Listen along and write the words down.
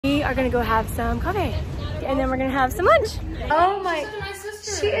we are gonna go have some coffee. And then we're gonna have some lunch. Oh my,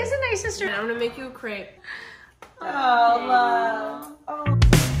 she is a nice sister. I'm gonna make you a crepe. Oh, love. Oh.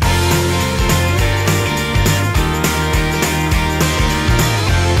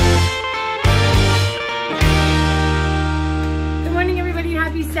 Good morning, everybody.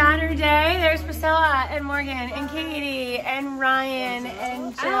 Happy Saturday. There's Priscilla and Morgan and Katie and Ryan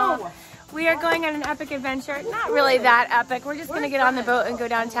and Jill. Ow. We are going on an epic adventure. Not really that epic. We're just going to get on the boat and go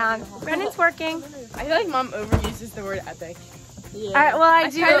downtown. Brennan's working. I feel like Mom overuses the word epic. Yeah. Well, I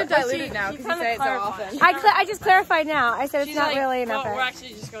do. Kind of diluted now because you say it so often. I just clarified now. I said it's not really an epic. We're actually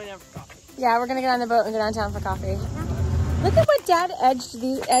just going down for coffee. Yeah, we're going to get on the boat and go downtown for coffee. Look at what Dad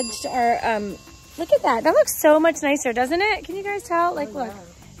edged our, look at that. That looks so much nicer, doesn't it? Can you guys tell? Like, look.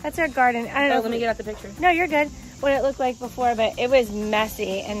 That's our garden. I don't know. Let me get out the picture. No, you're good. What it looked like before, but it was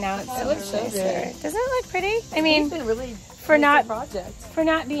messy, and now it's so looks so good. Doesn't it look pretty? I mean, really for not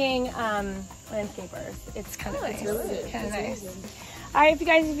being landscapers, it's kind of nice. Really kind of nice. All right, if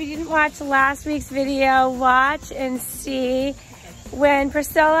you didn't watch last week's video, watch and see when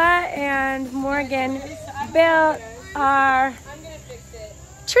Priscilla and Morgan built our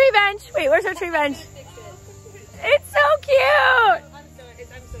tree bench. Wait, where's our tree bench? It's so cute.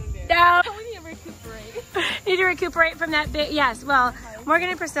 No. We need to recuperate. Need to recuperate from that bit. Yes. Well, Morgan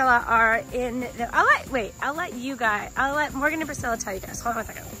and Priscilla are in the. I'll let Morgan and Priscilla tell you guys. Hold on a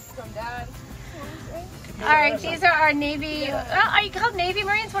second. From Dad. All right. These are our Navy. Are you called Navy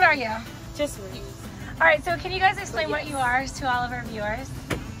Marines? What are you? Just Marines. All right. So can you guys explain what you are to all of our viewers?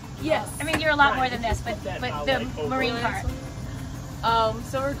 Yes. I mean, you're a lot more than this, but the Marine part.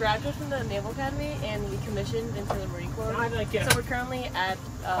 So we're graduates from the Naval Academy and we commissioned into the Marine Corps. So we're currently at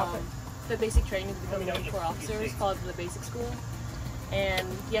the basic training to become Marine Corps officers called the Basic School. And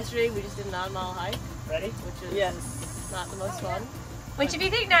yesterday we just did a 9-mile hike. Ready? Which is not the most fun. Which if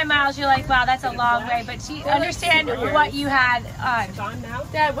you think 9 miles, you're like, wow, that's a long way. But you understand what you had on.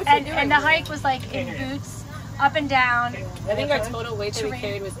 Dad, what's and the hike was like in boots. Up and down. I think our total weight that we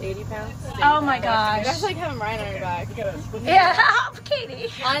carried was 80 pounds. Oh my gosh. That's like having Ryan on your back. Yeah, Katie.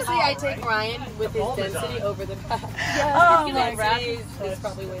 Honestly, I take Ryan with his density over the back. Oh my gosh. It's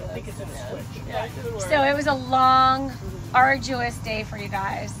probably way less. So it was a long, arduous day for you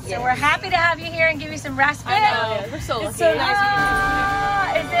guys. So we're happy to have you here and give you some respite. I know. We're so lucky. It's so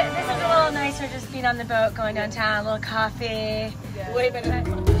nice. This is a little nicer just being on the boat, going downtown, a little coffee. Yeah. Way better.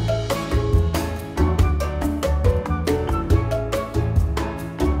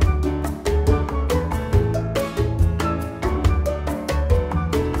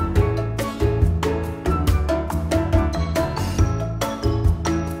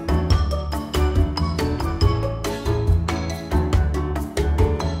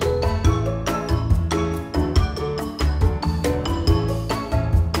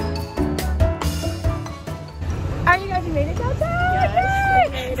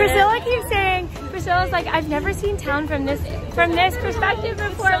 Priscilla's like, I've never seen town from this perspective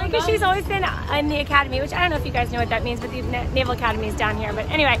before because she's always been in the academy, which I don't know if you guys know what that means, but the Naval Academy is down here. But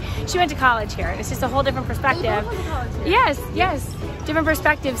anyway, she went to college here. It's just a whole different perspective. Yes, different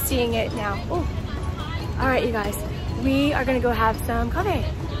perspective seeing it now. Ooh. All right, you guys, we are gonna go have some coffee.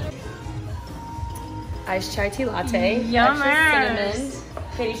 Iced chai tea latte. Yummer. Cinnamon.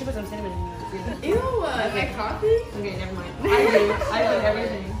 Katie, you should put some cinnamon in your Ew, my coffee? Okay, never mind. I do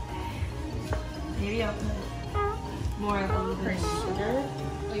everything. Maybe I'll put more of a little bit of sugar.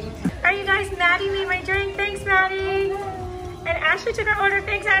 All right, you guys, Maddie made my drink. Thanks, Maddie. And Ashley took our order.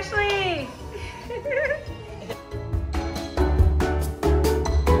 Thanks, Ashley.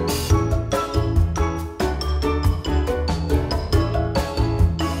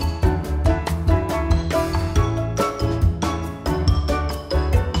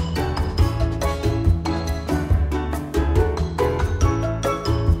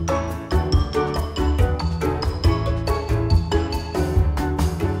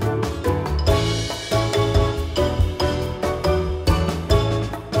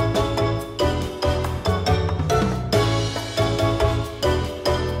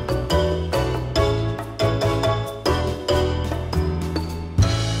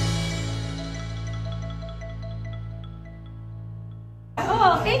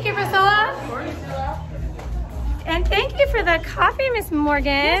 Thank you, Priscilla. And thank you for the coffee, Miss Morgan.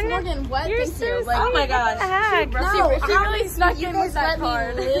 Yes, Morgan, what? You're Thank so you. sweet. Oh my gosh. What the heck? No, she really snuck in with that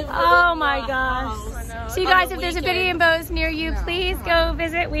card. Oh my gosh. So you guys, if there's a Biddy and Bo's near you, please go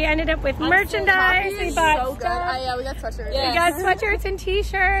visit. We ended up with merchandise. We bought stuff. Yeah, we got sweatshirts. We got sweatshirts and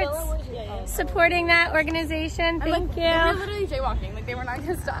t-shirts. Supporting that organization. Thank you. They were literally jaywalking. Like, they were not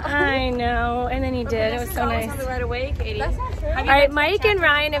going to stop. I know. And then he did. It was so nice. On the right away, Katie. That's not true. All right, Mike and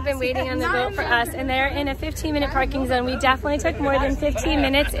Ryan have been waiting on the boat for us, and they're in a 15-minute parking zone. We definitely took more than 15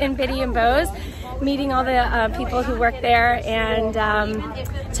 minutes in Biddy and Bo's, meeting all the people who work there and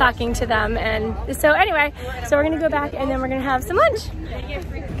talking to them. And so anyway, so we're going to go back, and then we're going to have some lunch.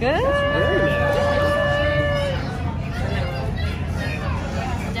 Good.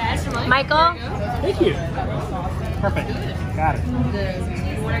 Michael? Thank you. Perfect. Got it.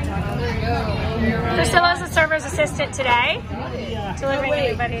 Priscilla's the server's assistant today, delivering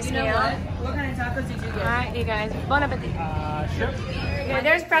everybody's meal. What kind of tacos did you get? All right, you guys. Bon appetit. Sure. Okay,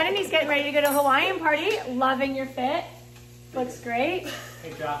 there's Brennan. He's getting ready to go to a Hawaiian party. Loving your fit. Looks great.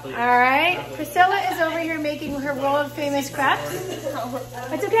 Exactly. All right. Priscilla is over here making her world famous crepes. It's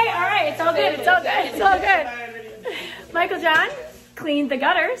okay. All right. It's all good. It's all good. It's all good. Michael John cleaned the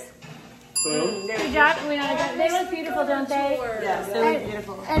gutters. Boom. Good job. They look beautiful, don't they? Yes, they look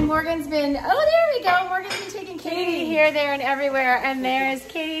beautiful. And Morgan's been, oh, there we go. Morgan's been taking Katie here, there, and everywhere. And there's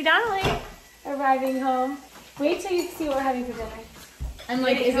Katie Donnelly arriving home. Wait till you see what we're having for dinner. I'm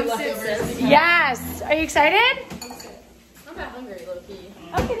like, is it leftovers? Yes. Are you excited? I'm not hungry, little key.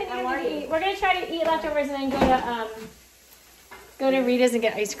 Okay, then you're gonna eat. We're gonna try to eat leftovers and then go to Rita's and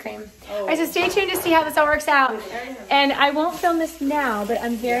get ice cream. All right, so stay tuned to see how this all works out. And I won't film this now, but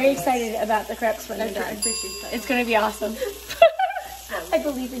I'm very excited about the crepes when they're done. I appreciate that. It's gonna be awesome. I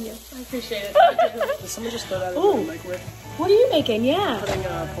believe in you. I appreciate it. Someone just throw that in the microwave. What are you making? Yeah. Putting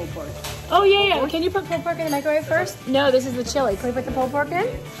pulled pork. Oh yeah. Can you put pulled pork in the microwave first? No, this is the chili. Can we put the pulled pork in?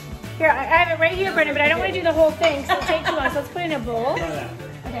 Here, I have it right here, Brennan, but I don't want to do the whole thing, so it'll take too long. So let's put it in a bowl.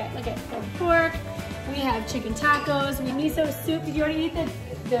 Okay, look at pulled pork. We have chicken tacos. We miso soup. Did you already eat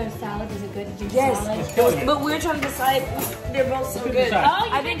the salad? Was it good? Did you do salad? But we're trying to decide. They're both so good. Oh,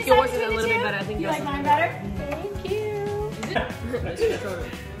 I think yours is a little bit better. I think you yours like is mine better? Thank you.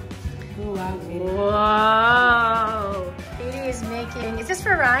 Whoa. Katie is making, is this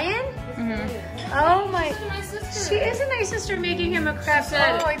for Ryan? Mm-hmm. Oh my. She is a nice sister making him a crepe.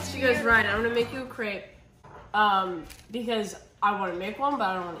 She goes, Ryan, I'm going to make you a crepe because I want to make one, but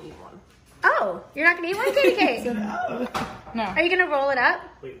I don't want to eat one. Oh, you're not going to eat one, Katie Kate? No. Are you going to roll it up?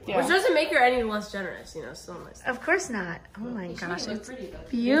 Yeah. Which doesn't make her any less generous, you know, still nice. Of course not. Oh my gosh, it's pretty,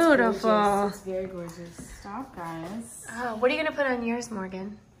 beautiful. It's very gorgeous. Stop, guys. Oh, what are you going to put on yours,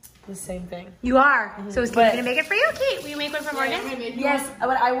 Morgan? The same thing. You are? So is Kate going to make it for you, Kate? Will you make one for Morgan? Yes,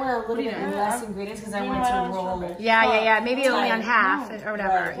 but I want a little bit less ingredients because I want it to roll. Yeah. Maybe only on half or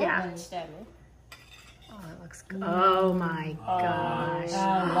whatever. Yeah. Oh, it looks good. Oh my gosh. Oh,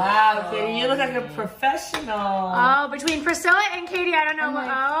 wow, Katie, you look like a professional. Oh, between Priscilla and Katie, I don't know what.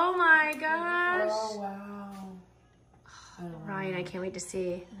 Oh my gosh. Oh, wow. Ryan, I can't wait to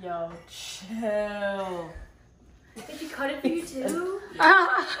see. Yo, chill. Did you cut it for you too? Oh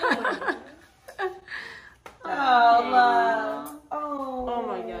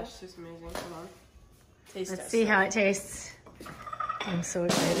my gosh, this is amazing. Come on. Taste Let's see how it tastes. I'm so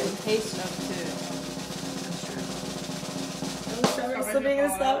excited. Taste of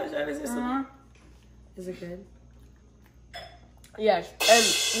Is it good? Yes, and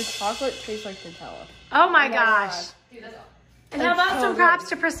the chocolate tastes like Nutella. Oh my gosh. And how about some props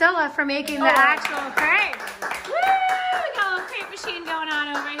to Priscilla for making the actual crepe? Woo! We got a little crepe machine going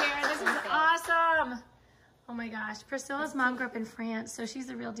on over here. This is awesome. Oh my gosh. Priscilla's mom grew up in France, so she's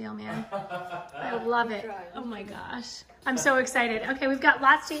the real deal, man. I love it. Oh my gosh. I'm so excited. Okay, we've got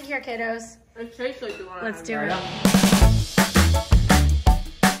lots to eat here, kiddos. It tastes like the one. Let's do it.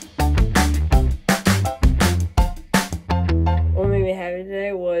 What made me happy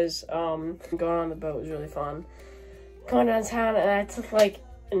today was going on the boat was really fun. Going downtown and I took like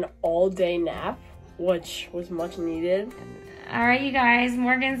an all-day nap, which was much needed. All right, you guys.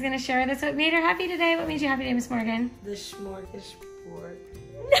 Morgan's going to share this. What made her happy today? What made you happy today, Miss Morgan? The smorgasbord.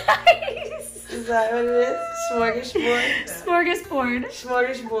 Nice! Is that what it is? Smorgasbord? Smorgasbord.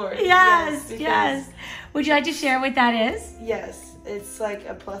 Smorgasbord. Yes. Would you like to share what that is? Yes, it's like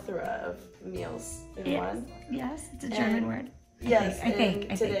a plethora of meals in one. Yes, it's a German word. Yes, I think.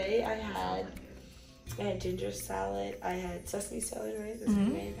 Today I had ginger salad. I had sesame salad, right? That's what I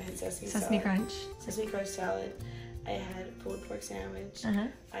made. I had Sesame crunch. Sesame crunch salad. I had a pulled pork sandwich.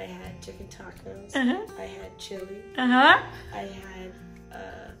 I had chicken tacos. I had chili. I had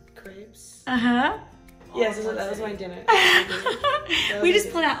crepes. Yeah, so that was my dinner. We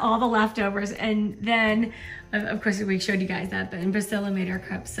just pulled out all the leftovers, and then, of course, we showed you guys that, but Priscilla made our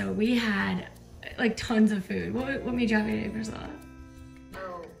crepes, so we had like tons of food. What made you happy today, Priscilla?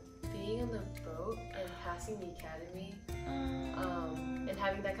 Oh, being on the boat and passing the academy, and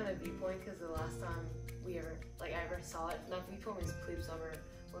having that kind of viewpoint, because the last time I ever saw it, that viewpoint was Plebe Summer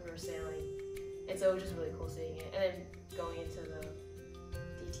when we were sailing, and so it was just really cool seeing it, and then going into the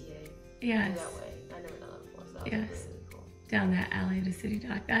DTA that way. I never done that before, so that was really cool. Down that alley to City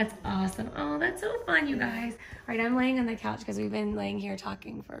Dock. That's awesome. Oh, that's so fun, you guys. All right, I'm laying on the couch because we've been laying here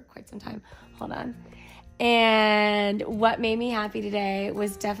talking for quite some time. Hold on. And what made me happy today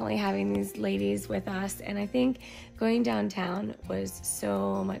was definitely having these ladies with us. And I think going downtown was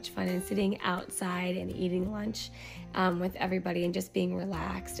so much fun, and sitting outside and eating lunch with everybody and just being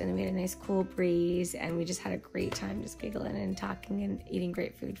relaxed. And we had a nice cool breeze, and we just had a great time just giggling and talking and eating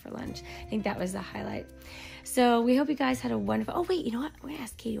great food for lunch. I think that was the highlight. So we hope you guys had a wonderful, oh wait, you know what? I'm gonna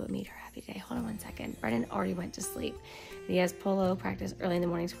ask Katie what made her happy today. Hold on one second. Brennan already went to sleep. And he has polo practice early in the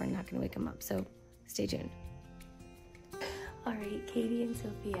morning, so we're not gonna wake him up. So stay tuned. All right, Katie and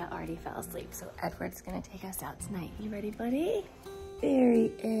Sophia already fell asleep, so Edward's gonna take us out tonight. You ready, buddy? There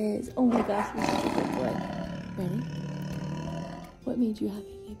he is. Oh my gosh, you're such a good boy. Ready? What made you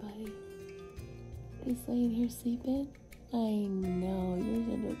happy, buddy? Just laying here sleeping? I know, you're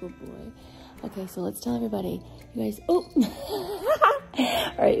such a good boy. Okay, so let's tell everybody. You guys, oh!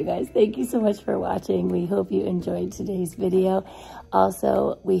 All right, you guys, thank you so much for watching. We hope you enjoyed today's video.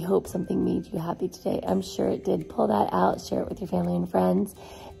 Also, we hope something made you happy today. I'm sure it did. Pull that out, share it with your family and friends,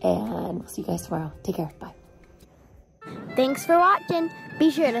 and we'll see you guys tomorrow. Take care, bye. Thanks for watching.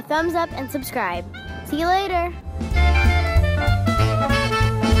 Be sure to thumbs up and subscribe. See you later.